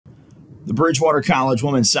The Bridgewater College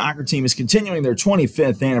women's soccer team is continuing their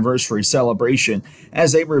 25th anniversary celebration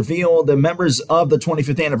as they reveal the members of the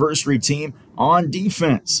 25th anniversary team on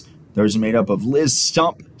defense. Those are made up of Liz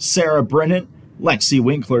Stump, Sarah Brennan, Lexi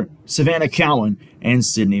Winkler, Savannah Cowan, and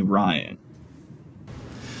Sydney Ryan.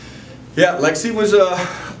 Yeah, Lexi was a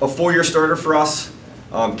four-year starter for us.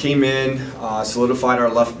 Came in, solidified our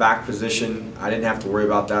left back position. I didn't have to worry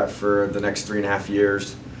about that for the next 3.5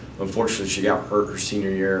 years. Unfortunately, she got hurt her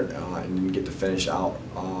senior year and didn't get to finish out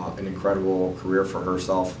an incredible career for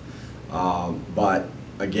herself. But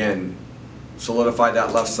again, solidified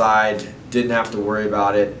that left side, didn't have to worry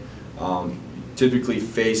about it. Typically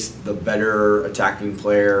faced the better attacking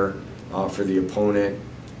player for the opponent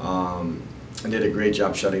and did a great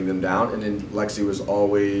job shutting them down. And then Lexi was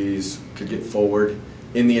always, could get forward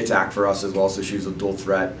in the attack for us as well, so she was a dual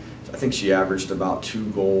threat. I think she averaged about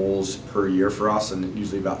 2 goals per year for us and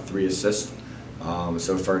usually about 3 assists.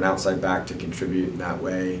 So for an outside back to contribute in that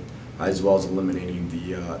way, as well as eliminating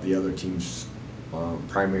the other team's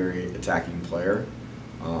primary attacking player,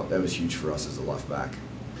 that was huge for us as a left back.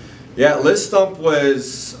 Yeah, Liz Stump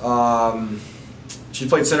was, she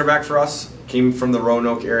played center back for us, came from the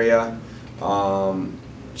Roanoke area.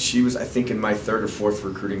 She was, I think, in my 3rd or 4th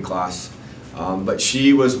recruiting class. But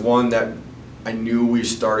she was one that I knew we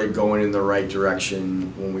started going in the right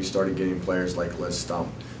direction when we started getting players like Liz Stump.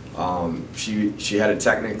 She had it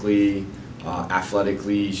technically,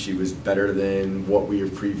 athletically, she was better than what we were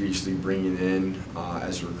previously bringing in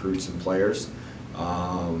as recruits and players.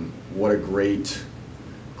 What a great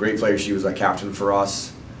player she was, a captain for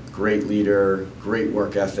us, great leader, great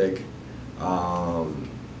work ethic.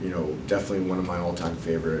 You know, definitely one of my all-time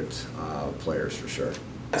favorite players for sure.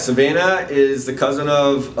 Savannah is the cousin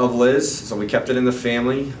of Liz, so we kept it in the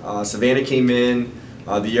family. Savannah came in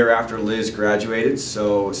the year after Liz graduated,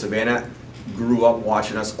 so Savannah grew up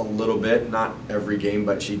watching us a little bit, not every game,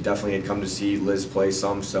 but she definitely had come to see Liz play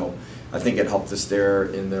some, so I think it helped us there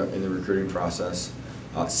in the recruiting process.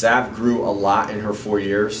 Sav grew a lot in her 4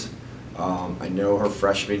 years. I know her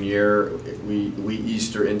freshman year, we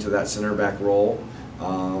eased her into that center back role.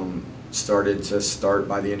 Started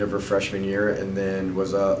by the end of her freshman year, and then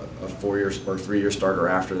was a 4-year or 3-year starter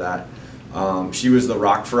after that. She was the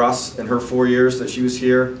rock for us in her 4 years that she was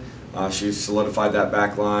here. She solidified that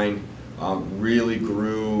back line, really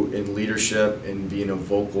grew in leadership and being a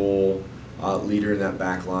vocal leader in that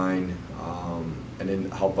back line, and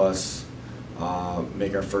then help us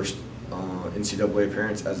make our first NCAA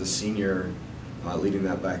appearance as a senior, leading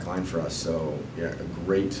that back line for us. So yeah, a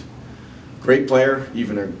great player,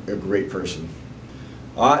 even a great person.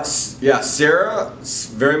 Yeah, Sarah,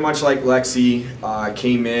 very much like Lexi,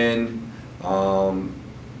 came in,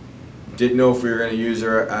 didn't know if we were going to use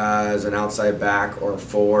her as an outside back or a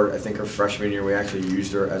forward. I think her freshman year we actually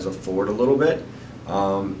used her as a forward a little bit.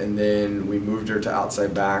 And then we moved her to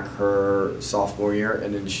outside back her sophomore year,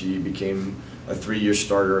 and then she became a 3-year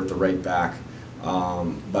starter at the right back.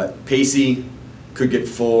 But pacey, could get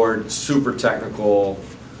forward, super technical,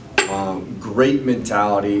 great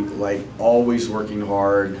mentality, like always working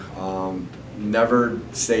hard, never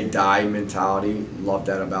say die mentality. Love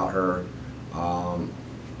that about her.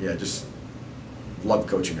 Yeah, just loved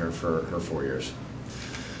coaching her for her 4 years.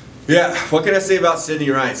 Yeah, what can I say about Sydney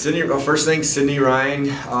Ryan? First thing, Sydney Ryan,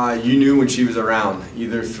 you knew when she was around,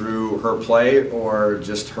 either through her play or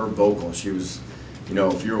just her vocal. She was, you know,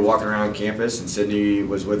 if you were walking around campus and Sydney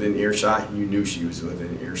was within earshot, you knew she was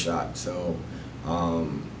within earshot. So,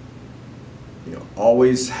 you know,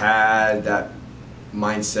 always had that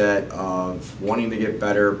mindset of wanting to get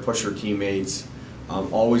better, push her teammates,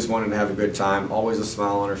 always wanting to have a good time, always a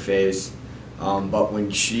smile on her face. But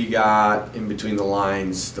when she got in between the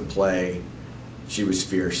lines to play, she was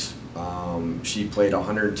fierce. She played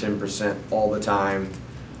 110% all the time.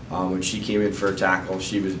 When she came in for a tackle,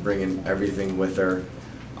 she was bringing everything with her.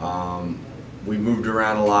 We moved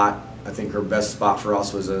around a lot. I think her best spot for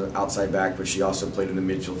us was an outside back, but she also played in the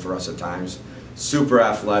midfield for us at times. Super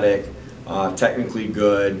athletic, technically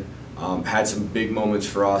good, had some big moments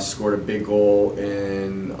for us, scored a big goal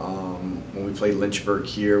in when we played Lynchburg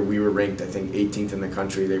here. We were ranked, I think, 18th in the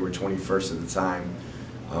country. They were 21st at the time.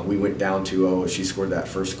 We went down 2-0. She scored that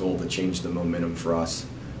first goal to change the momentum for us.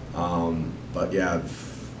 But yeah,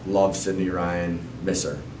 love Sydney Ryan, miss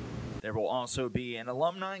her. There will also be an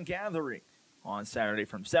alumni gathering on Saturday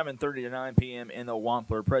from 7:30 to 9 p.m. in the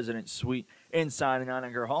Wampler President's Suite inside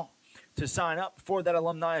Nininger Hall. To sign up for that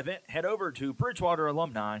alumni event, head over to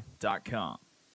bridgewateralumni.com.